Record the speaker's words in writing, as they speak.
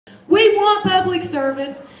We want public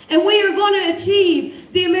servants, and we are going to achieve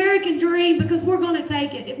the American dream because we're going to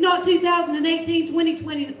take it. If not 2018,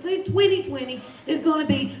 2020 is going to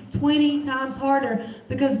be 20 times harder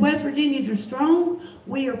because West Virginians are strong,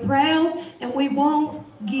 we are proud, and we won't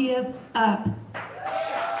give up.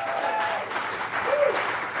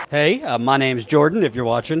 Hey, my name's Jordan, if you're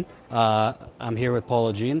watching. I'm here with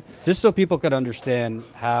Paula Jean. Just so people could understand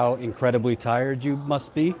how incredibly tired you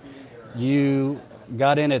must be, you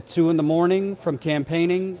got in at 2 in the morning from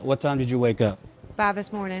campaigning. What time did you wake up? 5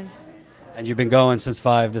 this morning. And you've been going since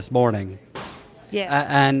 5 this morning. Yeah.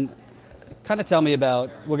 And kind of tell me about,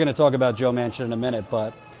 we're going to talk about Joe Manchin in a minute,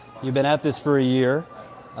 but you've been at this for a year.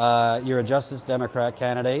 You're a Justice Democrat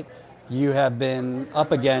candidate. You have been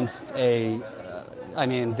up against David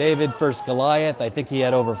versus Goliath. I think he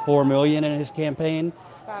had over 4 million in his campaign.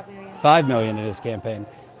 5 million. 5 million in his campaign.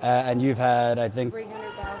 And you've had, I think,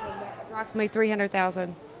 300,000, approximately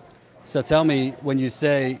 300,000. So tell me, when you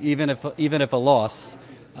say even if a loss,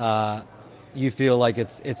 you feel like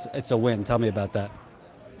it's a win. Tell me about that.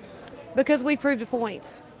 Because we proved a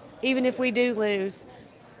point. Even if we do lose,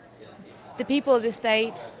 the people of the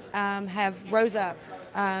state have rose up.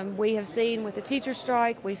 We have seen with the teacher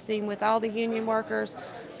strike, we've seen with all the union workers,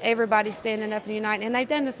 everybody standing up and uniting, and they've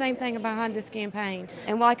done the same thing behind this campaign.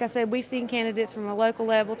 And like I said, we've seen candidates from a local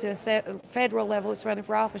level to a federal level that's running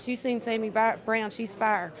for office. You've seen Sammy Brown, she's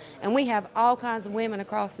fire. And we have all kinds of women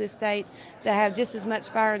across this state that have just as much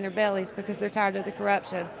fire in their bellies because they're tired of the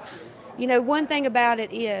corruption. You know, one thing about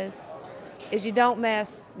it is you don't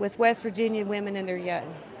mess with West Virginia women and their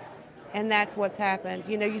young. And that's what's happened.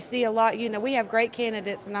 You know, you see a lot, we have great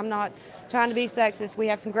candidates, and I'm not trying to be sexist. We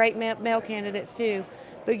have some great male candidates too.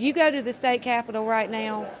 But you go to the state capitol right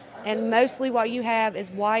now, and mostly what you have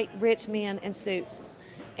is white, rich men in suits.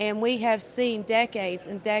 And we have seen decades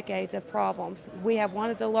and decades of problems. We have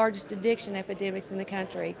one of the largest addiction epidemics in the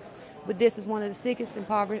country. But this is one of the sickest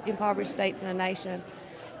impoverished states in the nation.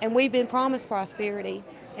 And we've been promised prosperity,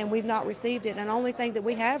 and we've not received it. And the only thing that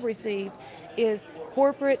we have received is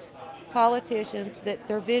corporate politicians that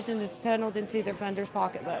their vision is tunneled into their funders'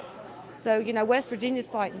 pocketbooks. So, West Virginia's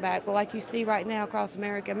fighting back, but like you see right now across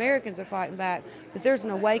America, Americans are fighting back, but there's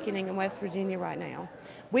an awakening in West Virginia right now.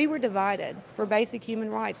 We were divided for basic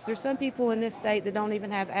human rights. There's some people in this state that don't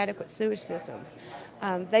even have adequate sewage systems.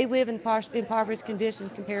 They live in impoverished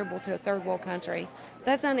conditions comparable to a third world country.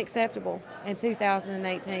 That's unacceptable in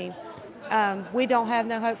 2018. We don't have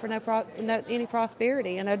no hope for any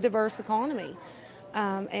prosperity and a diverse economy.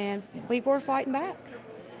 And people are fighting back.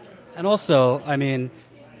 And also,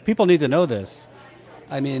 people need to know this.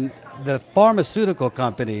 The pharmaceutical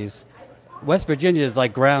companies, West Virginia is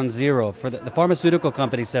like ground zero for the pharmaceutical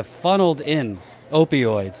companies have funneled in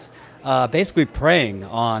opioids, basically preying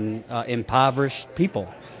on impoverished people.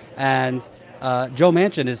 And Joe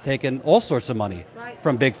Manchin has taken all sorts of money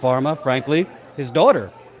from Big Pharma, frankly. His daughter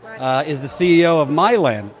is the CEO of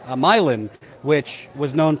Mylan, which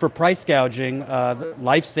was known for price gouging the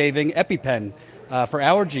life-saving EpiPen for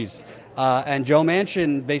allergies. And Joe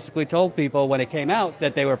Manchin basically told people when it came out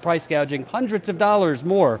that they were price gouging hundreds of dollars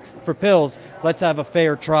more for pills. Let's have a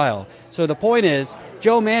fair trial. So the point is,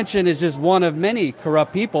 Joe Manchin is just one of many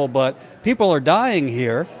corrupt people, but people are dying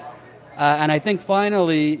here. And I think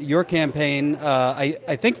finally your campaign,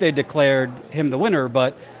 I think they declared him the winner,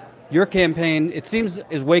 but your campaign, it seems,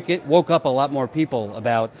 woke up a lot more people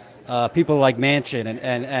about people like Manchin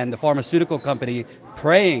and the pharmaceutical company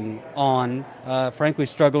preying on, frankly,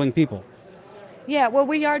 struggling people. Yeah, well,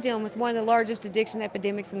 we are dealing with one of the largest addiction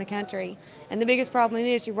epidemics in the country. And the biggest problem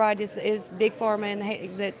is, you're right, is Big Pharma and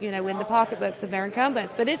in the pocketbooks of their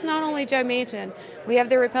incumbents. But it's not only Joe Manchin. We have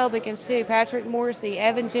the Republicans too, Patrick Morrisey,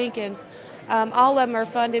 Evan Jenkins. All of them are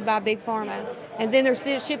funded by Big Pharma. And then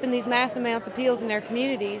they're shipping these mass amounts of pills in their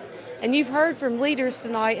communities. And you've heard from leaders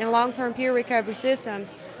tonight in long-term peer recovery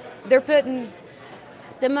systems, they're putting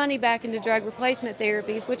the money back into drug replacement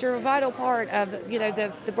therapies, which are a vital part of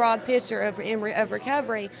the broad picture of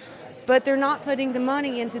recovery. But they're not putting the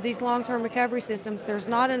money into these long-term recovery systems. There's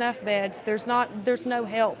not enough beds. There's no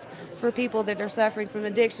help for people that are suffering from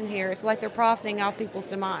addiction here. It's like they're profiting off people's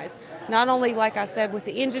demise. Not only, like I said, with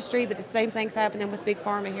the industry, but the same thing's happening with Big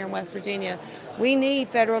Pharma here in West Virginia. We need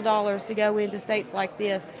federal dollars to go into states like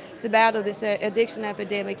this to battle this addiction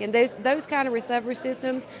epidemic. And those kind of recovery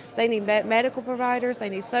systems, they need medical providers, they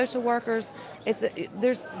need social workers.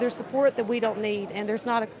 There's support that we don't need, and there's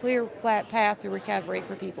not a clear path to recovery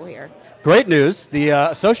for people here. Great news. The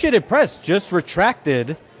Associated Press just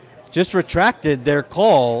retracted their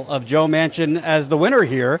call of Joe Manchin as the winner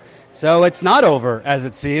here, So it's not over, as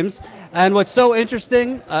it seems. And what's so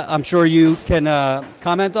interesting, I'm sure you can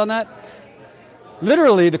comment on that.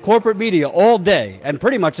 Literally, the corporate media all day, and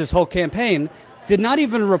pretty much this whole campaign, did not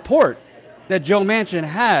even report that Joe Manchin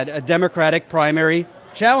had a Democratic primary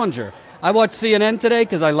challenger. I watched CNN today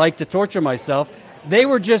because I like to torture myself. They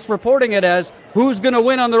were just reporting it as who's going to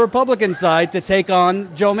win on the Republican side to take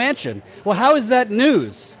on Joe Manchin. Well, how is that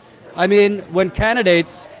news? I mean, when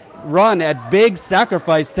candidates run at big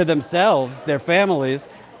sacrifice to themselves, their families,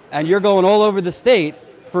 and you're going all over the state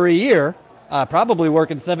for a year, probably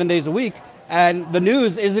working 7 days a week, and the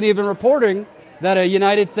news isn't even reporting that a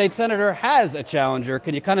United States senator has a challenger.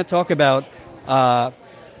 Can you kind of talk about,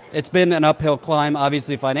 it's been an uphill climb,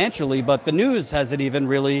 obviously financially, but the news hasn't even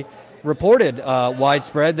really reported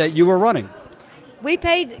widespread that you were running. We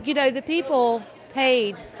paid, the people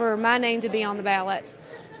paid for my name to be on the ballot.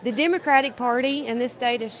 The Democratic Party in this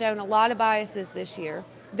state has shown a lot of biases this year.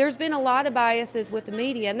 There's been a lot of biases with the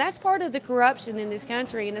media, and that's part of the corruption in this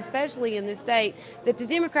country, and especially in this state, that the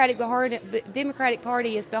Democratic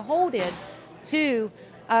Party is beholden to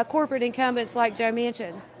corporate incumbents like Joe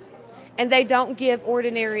Manchin, and they don't give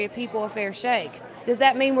ordinary people a fair shake. Does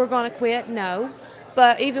that mean we're going to quit? No.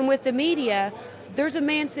 But even with the media, there's a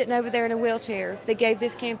man sitting over there in a wheelchair that gave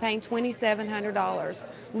this campaign $2,700.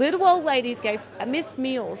 Little old ladies missed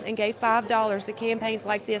meals and gave $5 to campaigns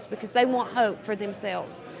like this because they want hope for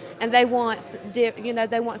themselves, and they want,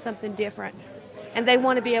 they want something different, and they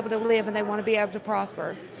want to be able to live, and they want to be able to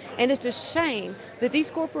prosper. And it's a shame that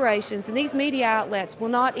these corporations and these media outlets will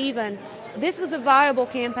not even. This was a viable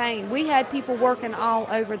campaign. We had people working all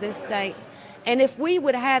over this state. And if we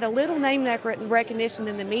would have had a little name recognition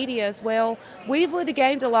in the media as well, we would have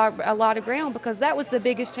gained a lot of ground, because that was the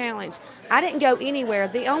biggest challenge. I didn't go anywhere.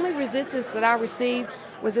 The only resistance that I received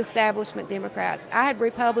was establishment Democrats. I had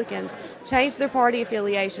Republicans change their party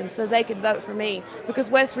affiliation so they could vote for me,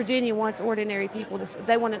 because West Virginia wants ordinary people.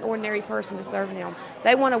 They want an ordinary person to serve them.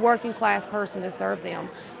 They want a working class person to serve them.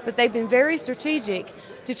 But they've been very strategic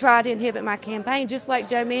to try to inhibit my campaign, just like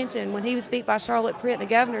Joe Manchin when he was beat by Charlotte Pritt in the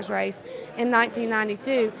governor's race in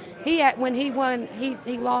 1992. When he won,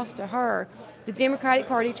 he lost to her. The Democratic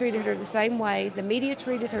Party treated her the same way. The media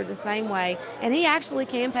treated her the same way. And he actually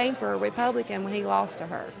campaigned for a Republican when he lost to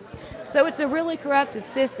her. So it's a really corrupted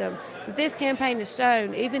system that this campaign has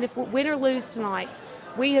shown. Even if we win or lose tonight,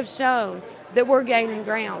 we have shown that we're gaining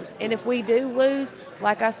ground. And if we do lose,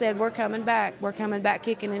 like I said, we're coming back. We're coming back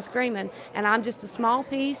kicking and screaming. And I'm just a small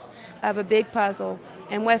piece of a big puzzle.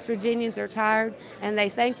 And West Virginians are tired, and they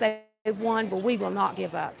think they've won, but we will not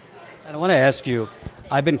give up. And I want to ask you,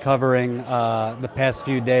 I've been covering the past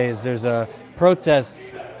few days. There's a protest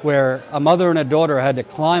where a mother and a daughter had to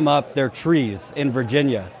climb up their trees in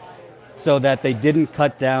Virginia so that they didn't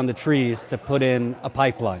cut down the trees to put in a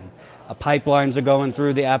pipeline. Pipelines are going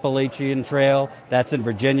through the Appalachian Trail. That's in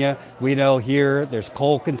Virginia. We know here there's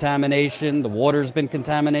coal contamination. The water's been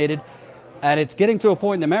contaminated. And it's getting to a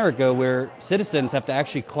point in America where citizens have to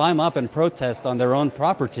actually climb up and protest on their own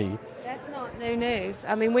property. That's not new news.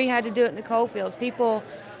 I mean, we had to do it in the coal fields. People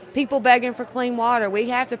begging for clean water. We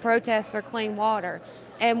have to protest for clean water.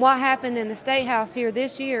 And what happened in the State House here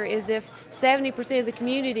this year is if 70% of the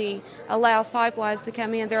community allows pipelines to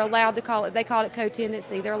come in, they're allowed to they call it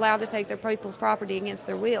co-tenancy. They're allowed to take their people's property against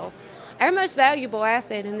their will. Our most valuable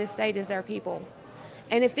asset in this state is our people.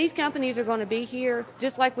 And if these companies are going to be here,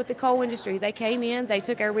 just like with the coal industry, they came in, they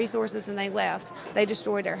took our resources, and they left. They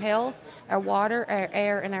destroyed our health, our water, our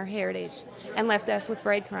air, and our heritage, and left us with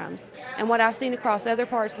breadcrumbs. And what I've seen across other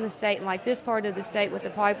parts in the state, and like this part of the state with the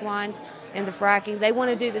pipelines and the fracking, they want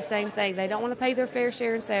to do the same thing. They don't want to pay their fair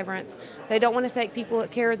share in severance. They don't want to take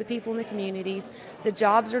care of the people in the communities. The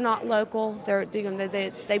jobs are not local.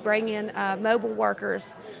 They bring in mobile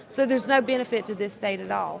workers. So there's no benefit to this state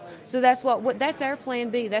at all. So that's our plan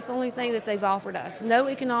B. That's the only thing that they've offered us. No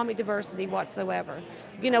economic diversity whatsoever.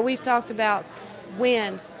 We've talked about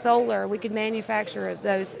wind, solar. We could manufacture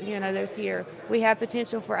those here. We have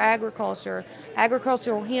potential for agriculture,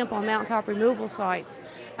 agricultural hemp on mountaintop removal sites,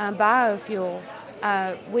 biofuel.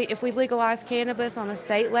 If we legalize cannabis on a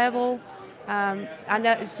state level, I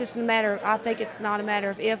know it's just I think it's not a matter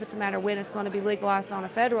of if, it's a matter of when it's going to be legalized on a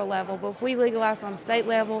federal level. But if we legalized on a state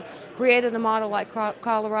level, created a model like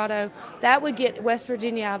Colorado, that would get West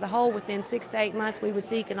Virginia out of the hole. Within 6 to 8 months, we would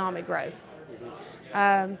see economic growth.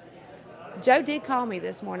 Joe did call me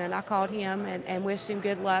this morning. I called him and wished him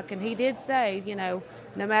good luck. And he did say,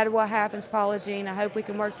 no matter what happens, Paula Jean, I hope we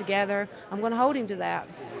can work together. I'm going to hold him to that.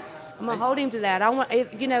 I'm going to hold him to that.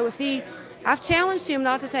 I've challenged him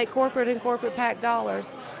not to take corporate and corporate PAC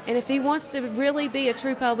dollars. And if he wants to really be a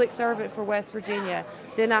true public servant for West Virginia,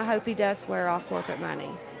 then I hope he does swear off corporate money.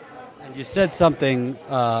 And you said something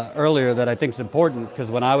earlier that I think is important, because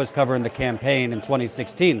when I was covering the campaign in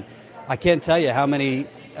 2016, I can't tell you how many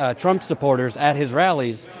Trump supporters at his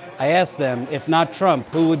rallies, I asked them, if not Trump,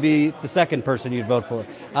 who would be the second person you'd vote for?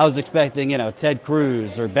 I was expecting, Ted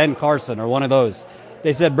Cruz or Ben Carson or one of those.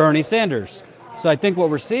 They said Bernie Sanders. So I think what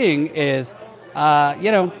we're seeing is,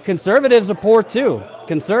 conservatives are poor too.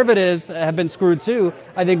 Conservatives have been screwed too.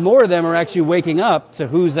 I think more of them are actually waking up to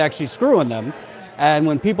who's actually screwing them. And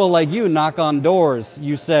when people like you knock on doors,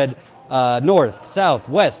 you said north, south,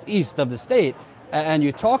 west, east of the state, and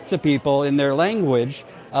you talk to people in their language,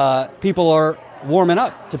 people are warming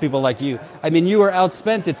up to people like you. I mean, you were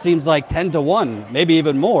outspent, it seems like 10-1, maybe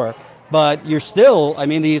even more, but you're still,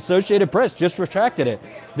 the Associated Press just retracted it.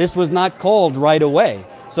 This was not called right away.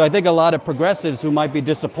 So I think a lot of progressives who might be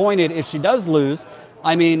disappointed if she does lose,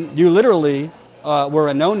 you literally were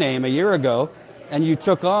a no-name a year ago, and you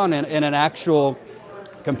took on in an actual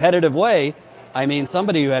competitive way,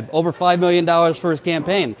 somebody who had over $5 million for his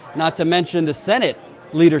campaign, not to mention the Senate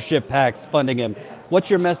leadership PACs funding him. What's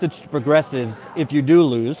your message to progressives if you do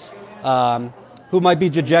lose, who might be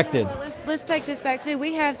dejected? Well, let's take this back too.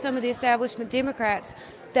 We have some of the establishment Democrats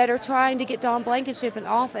that are trying to get Don Blankenship in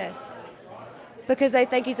office because they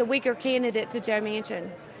think he's a weaker candidate to Joe Manchin.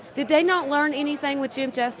 Did they not learn anything with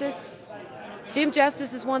Jim Justice? Jim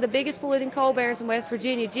Justice is one of the biggest political coal barons in West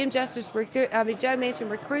Virginia. Joe Manchin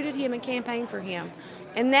recruited him and campaigned for him.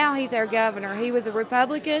 And now he's our governor. He was a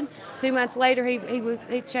Republican. 2 months later,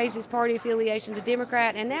 he changed his party affiliation to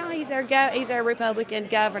Democrat, and now he's our Republican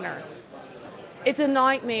governor. It's a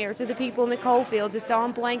nightmare to the people in the coal fields if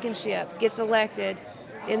Don Blankenship gets elected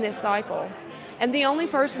in this cycle. And the only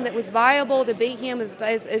person that was viable to beat him as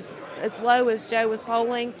low as Joe was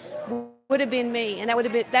polling would have been me, and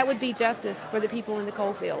that would be justice for the people in the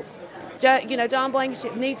coal fields. Don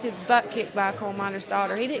Blankenship needs his butt kicked by a coal miner's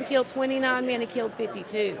daughter. He didn't kill 29 men; he killed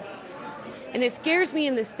 52. And it scares me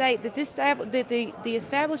in the state that the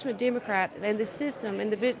establishment Democrat and the system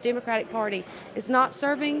and the Democratic Party is not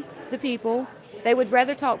serving the people. They would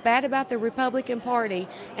rather talk bad about the Republican Party,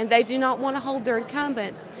 and they do not want to hold their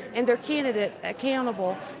incumbents and their candidates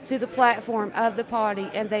accountable to the platform of the party,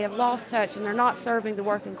 and they have lost touch, and they're not serving the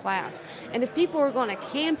working class. And if people are going to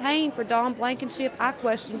campaign for Don Blankenship, I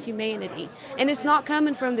question humanity. And it's not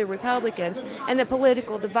coming from the Republicans and the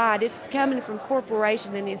political divide. It's coming from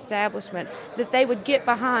corporation and the establishment, that they would get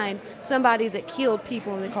behind somebody that killed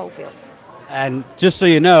people in the coal fields. And just so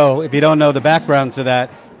you know, if you don't know the background to that,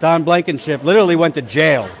 Don Blankenship literally went to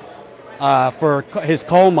jail for his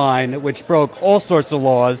coal mine, which broke all sorts of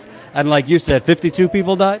laws. And like you said, 52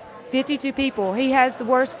 people died? 52 people. He has the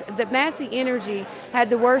worst, the Massey Energy had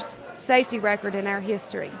the worst safety record in our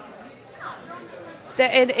history.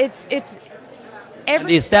 And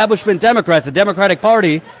the establishment Democrats, the Democratic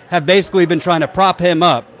Party, have basically been trying to prop him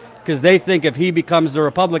up because they think if he becomes the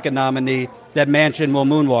Republican nominee, that Manchin will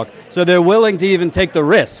moonwalk. So they're willing to even take the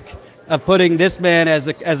risk of putting this man as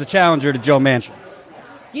a challenger to Joe Manchin.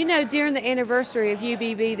 During the anniversary of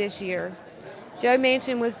UBB this year, Joe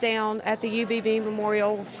Manchin was down at the UBB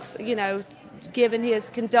Memorial, giving his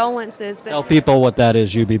condolences. Tell people what that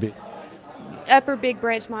is, UBB. Upper Big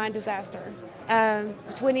Branch mine disaster.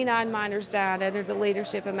 29 miners died under the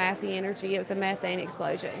leadership of Massey Energy. It was a methane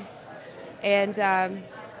explosion. And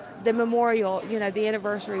the memorial, the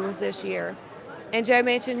anniversary was this year. And Joe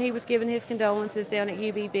Manchin, he was giving his condolences down at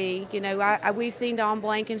UBB. We've seen Don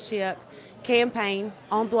Blankenship campaign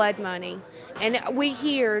on blood money. And we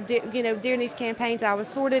hear, during these campaigns, I was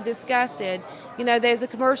sort of disgusted. There's a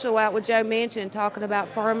commercial out with Joe Manchin talking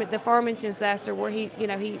about the farming disaster where he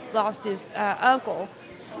lost his uncle.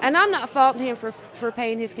 And I'm not faulting him for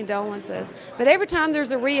paying his condolences. But every time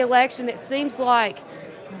there's a re-election, it seems like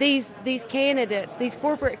these candidates, these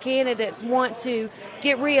corporate candidates, want to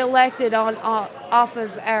get reelected off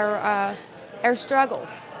of our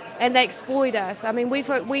struggles, and they exploit us.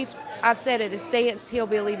 I've said it, it's dance,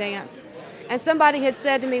 hillbilly dance. And somebody had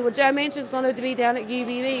said to me, well, Joe Manchin's going to be down at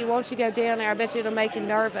UBB. Won't you go down there? I bet you it'll make him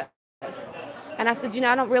nervous. And I said,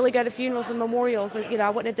 I don't really go to funerals and memorials. I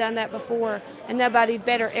wouldn't have done that before. And nobody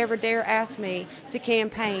better ever dare ask me to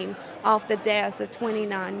campaign off the deaths of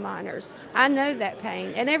 29 miners. I know that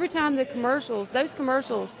pain. And every time those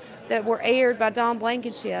commercials that were aired by Don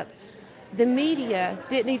Blankenship, the media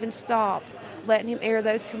didn't even stop letting him air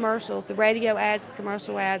those commercials, the radio ads, the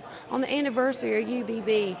commercial ads, on the anniversary of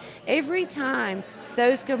UBB. Every time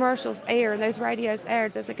those commercials air and those radios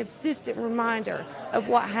aired as a consistent reminder of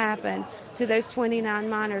what happened to those 29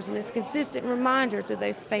 miners, and it's a consistent reminder to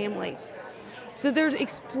those families. So they're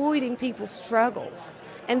exploiting people's struggles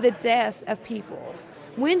and the deaths of people.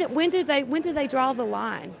 When do they draw the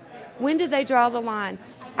line? When do they draw the line?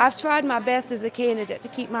 I've tried my best as a candidate to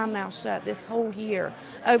keep my mouth shut this whole year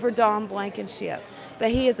over Don Blankenship, but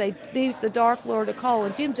he's the Dark Lord of coal,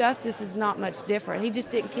 and Jim Justice is not much different. He just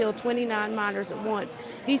didn't kill 29 miners at once.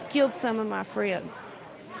 He's killed some of my friends,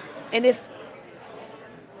 and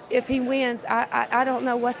if he wins, I don't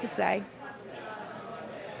know what to say.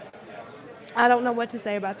 I don't know what to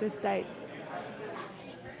say about this state.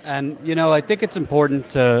 And, I think it's important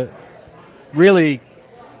to really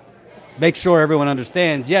make sure everyone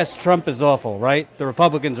understands, yes, Trump is awful, right? The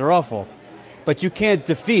Republicans are awful. But you can't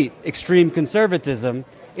defeat extreme conservatism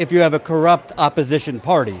if you have a corrupt opposition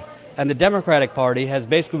party. And the Democratic Party has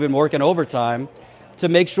basically been working overtime to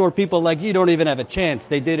make sure people like you don't even have a chance.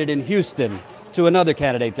 They did it in Houston to another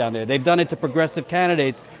candidate down there. They've done it to progressive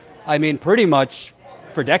candidates, pretty much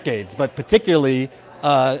for decades, but particularly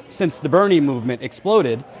since the Bernie movement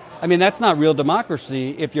exploded. That's not real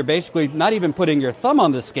democracy if you're basically not even putting your thumb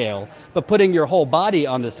on the scale, but putting your whole body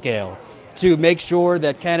on the scale to make sure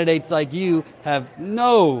that candidates like you have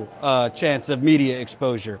no chance of media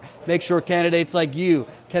exposure. Make sure candidates like you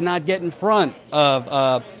cannot get in front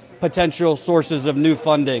of potential sources of new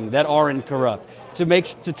funding that aren't corrupt.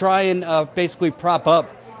 To try and basically prop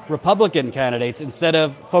up Republican candidates instead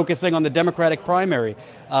of focusing on the Democratic primary.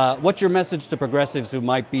 What's your message to progressives who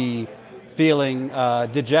might be feeling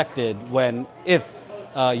dejected if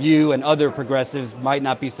you and other progressives might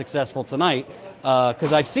not be successful tonight?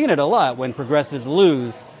 Because I've seen it a lot when progressives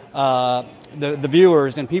lose, the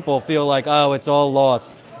viewers and people feel like, oh, it's all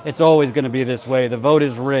lost. It's always going to be this way. The vote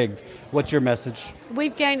is rigged. What's your message?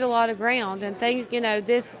 We've gained a lot of ground, and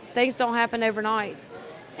things don't happen overnight.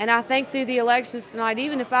 And I think through the elections tonight,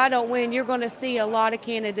 even if I don't win, you're going to see a lot of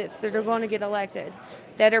candidates that are going to get elected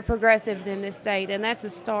that are progressive in this state, and that's a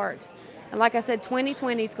start. And like I said,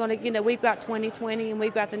 2020 is going to, we've got 2020 and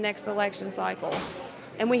we've got the next election cycle,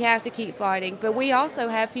 and we have to keep fighting. But we also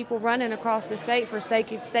have people running across the state for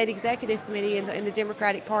state executive committee in the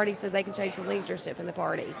Democratic Party so they can change the leadership in the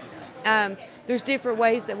party. There's different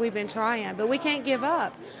ways that we've been trying, but we can't give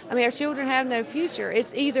up. Our children have no future.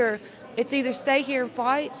 It's either stay here and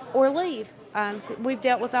fight or leave. We've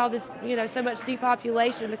dealt with all this, so much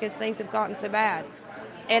depopulation because things have gotten so bad.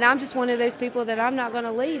 And I'm just one of those people that I'm not going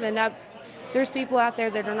to leave. And there's people out there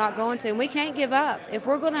that are not going to. And we can't give up. If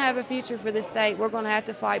we're going to have a future for this state, we're going to have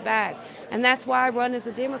to fight back. And that's why I run as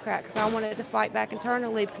a Democrat, because I wanted to fight back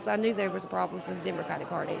internally because I knew there was problems in the Democratic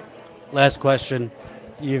Party. Last question.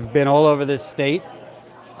 You've been all over this state.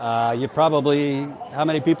 How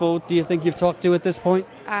many people do you think you've talked to at this point?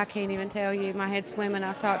 I can't even tell you. My head's swimming.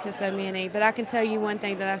 I've talked to so many. But I can tell you one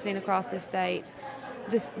thing that I've seen across this state.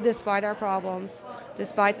 Despite our problems,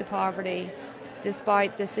 despite the poverty,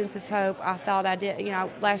 despite the sense of hope, I thought I did.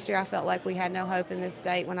 Last year I felt like we had no hope in this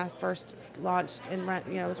state when I first launched and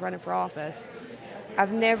was running for office.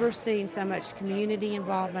 I've never seen so much community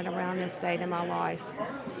involvement around this state in my life.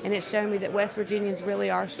 And it's shown me that West Virginians really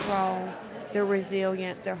are strong. They're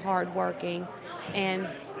resilient, they're hardworking, and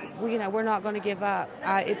we're not going to give up.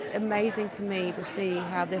 It's amazing to me to see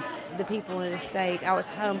how the people in the state, I was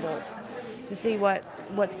humbled to see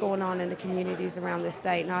what's going on in the communities around the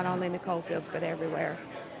state, not only in the coal fields, but everywhere.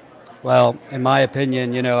 Well, in my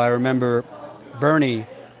opinion, I remember Bernie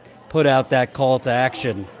put out that call to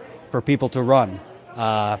action for people to run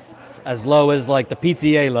as low as like the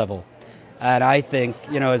PTA level. And I think,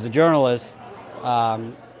 as a journalist,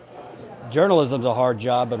 journalism's a hard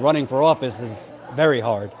job, but running for office is very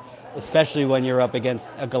hard, especially when you're up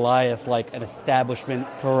against a Goliath like an establishment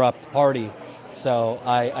corrupt party. So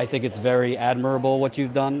I think it's very admirable what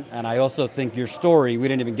you've done, and I also think your story, we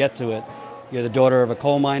didn't even get to it. You're the daughter of a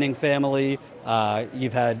coal mining family.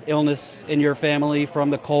 You've had illness in your family from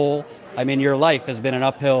the coal. Your life has been an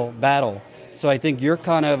uphill battle. So I think you're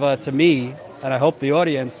kind of, to me, and I hope the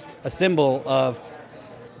audience, a symbol of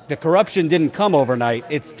the corruption didn't come overnight.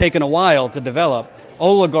 It's taken a while to develop.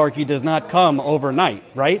 Oligarchy does not come overnight,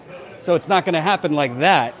 right? So it's not going to happen like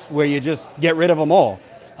that, where you just get rid of them all.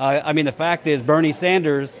 The fact is, Bernie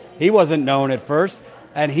Sanders, he wasn't known at first,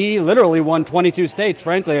 and he literally won 22 states.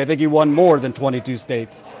 Frankly, I think he won more than 22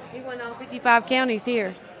 states. He won all 55 counties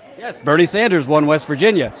here. Yes, Bernie Sanders won West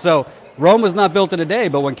Virginia. So Rome was not built in a day,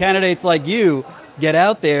 but when candidates like you get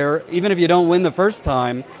out there, even if you don't win the first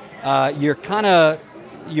time, you're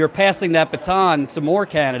passing that baton to more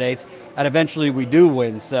candidates, and eventually we do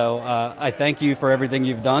win. So I thank you for everything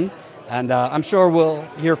you've done. And I'm sure we'll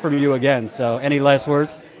hear from you again. So any last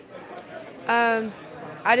words? No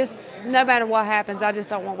matter what happens, I just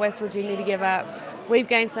don't want West Virginia to give up. We've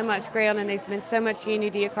gained so much ground, and there's been so much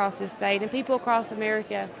unity across this state and people across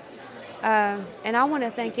America. And I want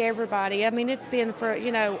to thank everybody. I mean, it's been for,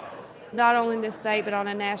 not only in this state, but on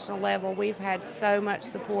a national level, we've had so much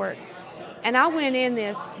support. And I went in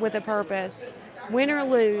this with a purpose. Win or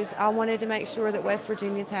lose, I wanted to make sure that West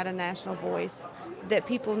Virginians had a national voice, that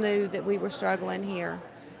people knew that we were struggling here.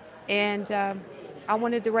 And I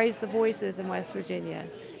wanted to raise the voices in West Virginia.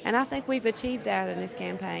 And I think we've achieved that in this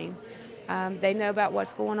campaign. They know about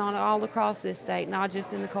what's going on all across this state, not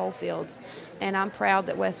just in the coal fields. And I'm proud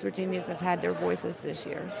that West Virginians have had their voices this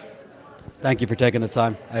year. Thank you for taking the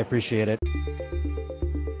time. I appreciate it.